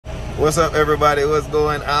What's up, everybody? What's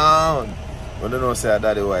going on? Well, don't know, say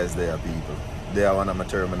Daddy Wise there, people. They are one of my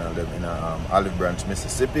terminal them in Olive Branch,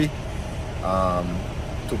 Mississippi.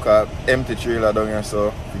 Took a empty trailer down here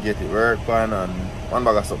so to get it work on and one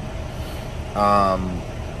bag of something.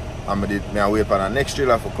 I wait for the next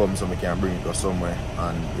trailer to come so I can bring it to somewhere,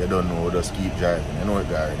 and you don't know, just keep driving. You know it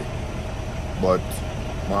already. But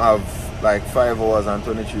I have like 5 hours and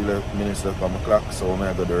 23 minutes left on my clock, so what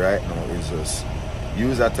I go do right now is just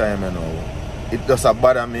use that time, you know. It doesn't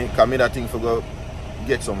bother me, because me that thing for go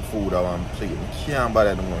get some food I want to play. I can't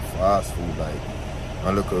bother no more fast food, like,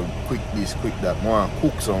 and look quick this, quick that. I want to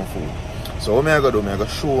cook some food. So what I go do, I go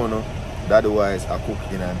show you Daddy Wise I cook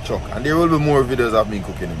in and chuck. And there will be more videos of me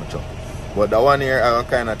cooking in my chuck. But the one here I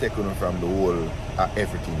kind of take on from the whole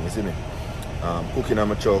everything, you see me? Cooking in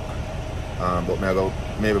my chuck. But I go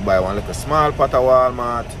maybe buy one like a small pot of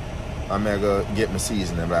Walmart. And I go get my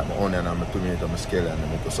seasoning like my onion and my tomato and my scallion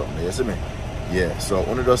and make something, you see me? Yeah, so I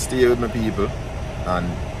want to just stay with my people and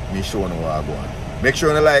me showing what I go on. Make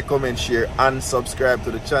sure you like, comment, share and subscribe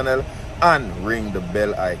to the channel and ring the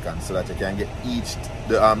bell icon so that you can get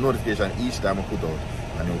the notification each time I put out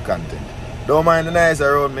a new content. Don't mind the noise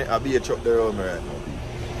around me, I'll be a truck there around me right now,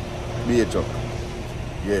 people. Be a truck.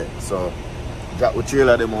 Yeah, so got the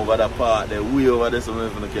trailer them over that part there, way over there so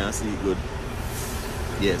you can see it good.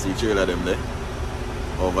 Yeah, see trailer them there.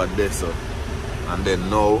 Over there so. And then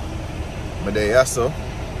now I'm there so.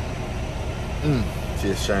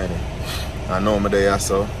 She's shiny. And now I'm there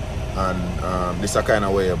so. And this is a kind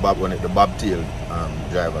of way you bob when the bobtail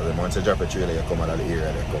drivers. Once you drop a trailer, you come out of the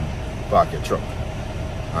area, they come park your truck.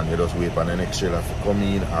 And you just wait for the next trailer to come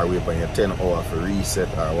in, or wait for your 10 hour for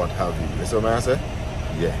reset or what have you. You see what I say?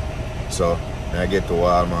 Yeah. So I get to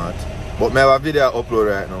Walmart. But I have a video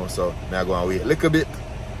upload right now, so I go and wait a little bit.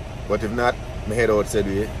 But if not, I head outside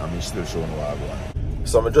way and I'm still showing what I go on.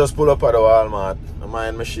 So I just pull up at the Walmart. I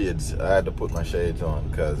mind my shades. I had to put my shades on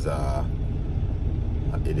because the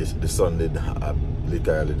sun did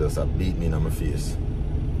literally just beat me in my face.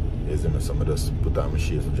 You see me? So I just put on my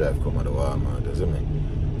shades and drive come at the Walmart. You see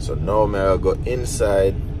me? So now I go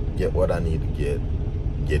inside, get what I need to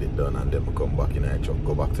get it done, and then I come back in the truck,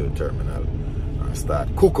 go back to the terminal and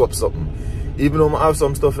start cook up something. Even though I have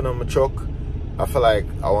some stuff in my truck, I feel like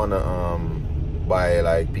I wanna buy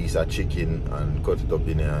like piece of chicken and cut it up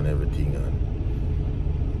in there and everything,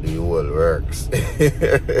 and the whole works.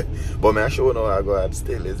 But I sure know I go ahead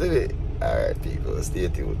still, isn't it? Alright people, stay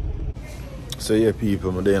tuned. So yeah people,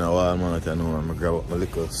 I'm there in a Walmart, I know I'm gonna grab up my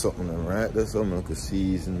little something right there, so my little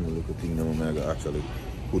season, my little thing that I'm gonna actually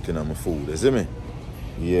put in on my food, you see me?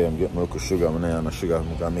 Yeah, I'm getting my little sugar, I'm gonna sugar,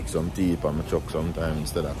 I'm gonna make some tea for my truck sometimes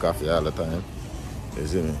instead of coffee all the time. You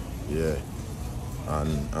see me? Yeah.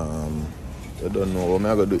 And I don't know what I'm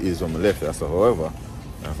gonna do is when I left here, so however,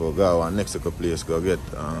 I go to next place, go get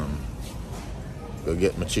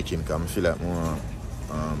my chicken, because I feel like I want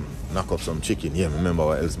knock up some chicken. Yeah, remember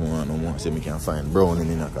what else I want no more. So I can find brown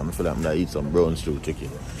in it, because I feel like I'm gonna eat some brown stew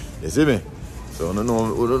chicken. You see me? So I don't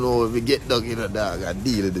know if we get dog in a dog, I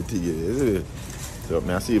deal with the thing. You see me? So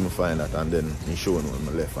I see him find that, and then he showing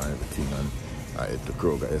when I left and everything, and I ate the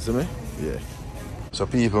Kroger. You see me? Yeah. So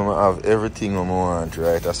people, I have everything I want,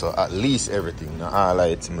 right? So at least everything. Now all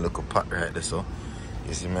lights, I look a pot right there, so.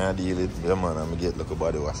 You see me, I deal with the man, and I get look a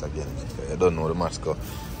body wash again. I don't know the match go.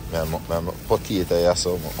 I have potato here,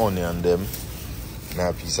 so my onion them. I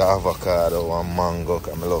have a piece of avocado, one mango,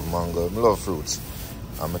 because I love mango, I love fruits.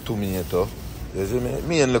 And my tomato. You see me?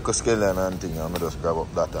 Me and look a skeleton and thing, and I just grab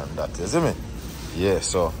up that and that. You see me? Yeah,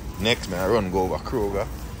 so next I run go over Kroger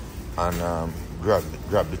and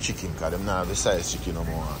grab the chicken, because them now have the size chicken no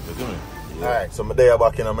more. You see me? Yeah. Alright, so I'm there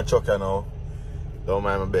back in my truck now. Don't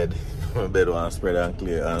mind my bed. My bed was spread and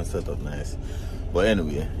clear and set up nice. But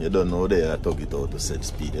anyway, you don't know there, I took it out to set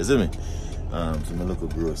speed, you see me? So I look at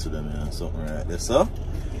grocery and something right there. So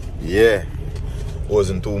yeah.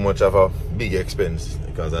 Wasn't too much of a big expense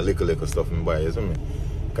because I little stuff I buy, you see me?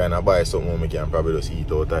 Kinda buy something we can probably just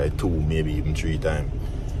eat out of 2, maybe even 3 times.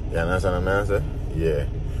 You understand what I'm saying? Yeah.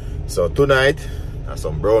 So tonight,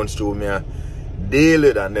 some brown stew me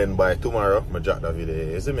daily, and then by tomorrow, I drop the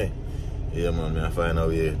video, you see me? Yeah man, I find a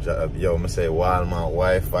way. Yo, I say Walmart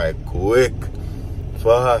Wi-Fi quick,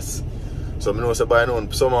 fast. So I know so by now,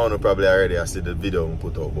 somehow you probably already I see the video I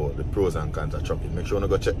put out about the pros and cons of trucking. Make sure you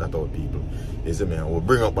go check that out, people. You see me? And we'll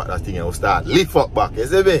bring up back that thing and we'll start lift up back, you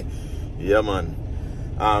see me? Yeah man.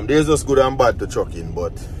 There's just good and bad to trucking,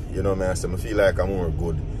 but you know man, so I feel like I'm more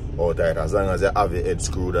good out there as long as you have your head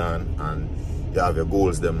screwed on and you have your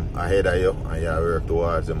goals them ahead of you and you work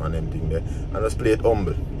towards them and them thing there. And just play it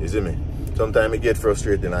humble, you see me? Sometimes it get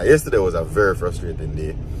frustrating. Yesterday was a very frustrating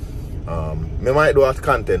day. Me might do a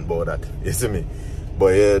content about that, you see me?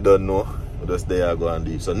 But yeah, don't know. Just there I go and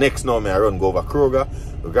do. So next now, I run go over Kroger,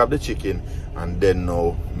 we grab the chicken, and then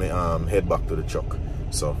now me head back to the truck.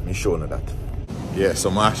 So me showing you that. Yeah, so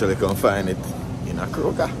I actually can find it in a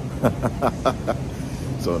Kroger.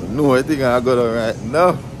 So no, I think I got it right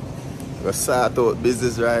now. We start out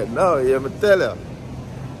business right now, yeah, me tell you.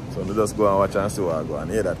 So we just go and watch and see what I go and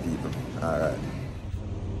hear that, people. Alright.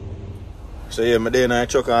 So yeah, me there in the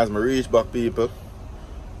truck as I reach back, people.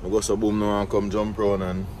 I go so boom now and come jump around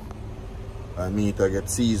and I meet I get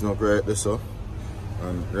seasoned up right there, so.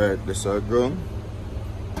 And right there, so ground.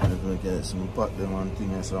 And I get some pot them and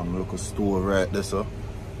things, so I'm look a store right there, so.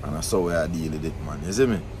 And that's how I deal with it, man. You see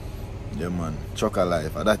me? Yeah, man. Truck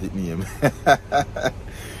alive, that it name.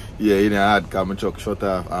 Yeah, you know, I had come truck shut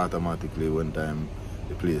off automatically one time.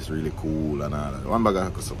 The place really cool and all that. One bag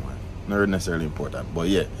of somewhere. Not necessarily important, but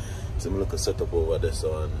yeah. So I look a setup over there,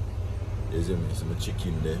 so and you see me, some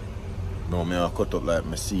chicken there. Now I cut up like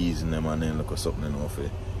my season them and then look at something enough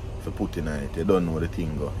for put in it. You don't know the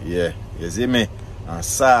thing go. Yeah, you see me? And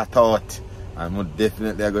sort out. And I'm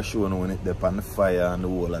definitely going to show you when it's up on the fire and the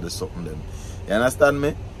whole of the something them. You understand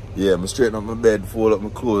me? Yeah, I'm straighten up my bed, fold up my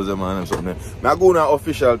clothes them and something. I go on an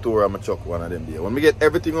official tour and I chuck one of them there. When I get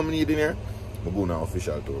everything I need in here, I go on an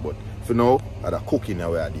official tour. But for now, I got cooking the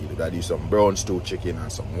way I did. I do some brown stew chicken and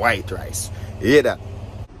some white rice. You hear that?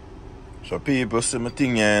 So people see my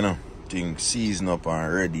thing here, you know. Thing seasoned up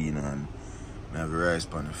and ready, you know, and I have the rice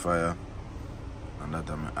on the fire. And that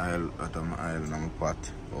my oil in my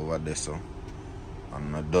pot over there, so.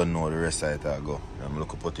 And I don't know the rest of it I go. I'm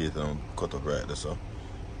look at potato and cut up right there, so.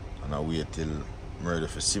 And I wait till I'm ready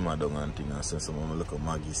for simmer down and thing and send some of my look at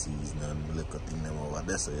Maggie season and look at thing them over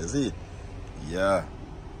there, so you see it? Yeah.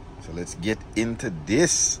 So let's get into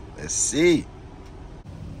this. Let's see.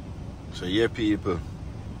 So yeah, people.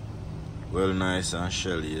 Well, nice and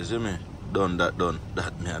shelly, you see me? Done. That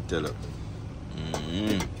me I tell you.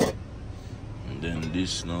 And then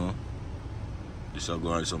this now. This will go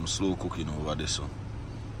on some slow cooking over this one.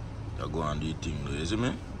 I go on the thing though, you see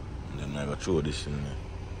me? And then I go throw this in there.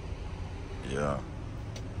 Yeah.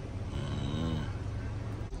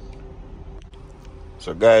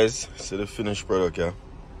 So guys, see the finished product here.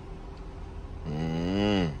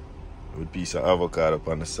 With a piece of avocado up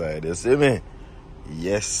on the side, you see me?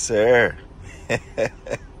 Yes, sir.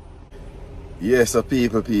 Yes, so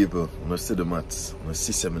people. I'm gonna see the mats. I'm gonna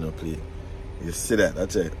see some in the plate. You see that?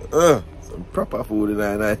 That's it. Some proper food in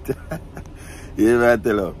the night. You know what I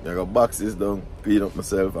tell you? I got boxes down, clean up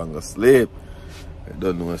myself and go sleep. I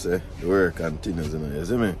don't know what I say. The work continues, you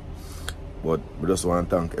see me? But we just want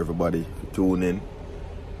to thank everybody for tuning in.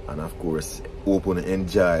 And of course, open and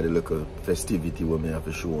enjoy the little festivity we may have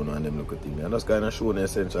to show and them little things. And that's kind of showing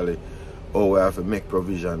essentially how we have to make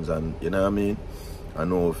provisions and, you know what I mean?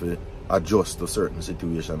 And how to adjust to certain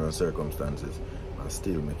situations and circumstances and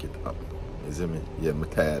still make it happen. You see me? Yeah, I'm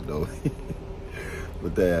tired though.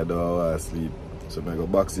 I'm tired though, I want to sleep. So I go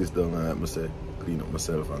box this down and I say, clean up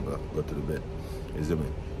myself and go to the bed. You see me?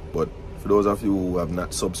 But for those of you who have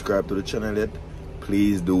not subscribed to the channel yet,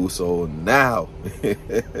 please do so now.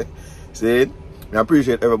 See? I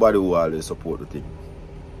appreciate everybody who always support the thing.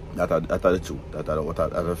 That are the truth. That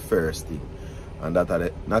are the first thing. And that are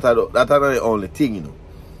the only thing, you know.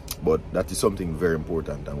 But that is something very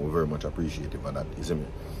important and we're very much appreciative of that. You see me?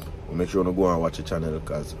 We'll make sure you go and watch the channel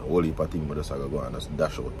because a whole heap of things we just go and just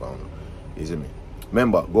dash out pound. You see me?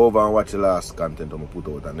 Remember, go over and watch the last content I put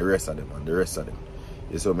out and the rest of them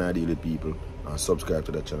You see me I deal with people and subscribe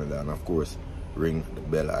to the channel and of course ring the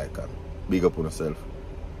bell icon. Big up on yourself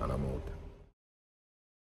and I'm out.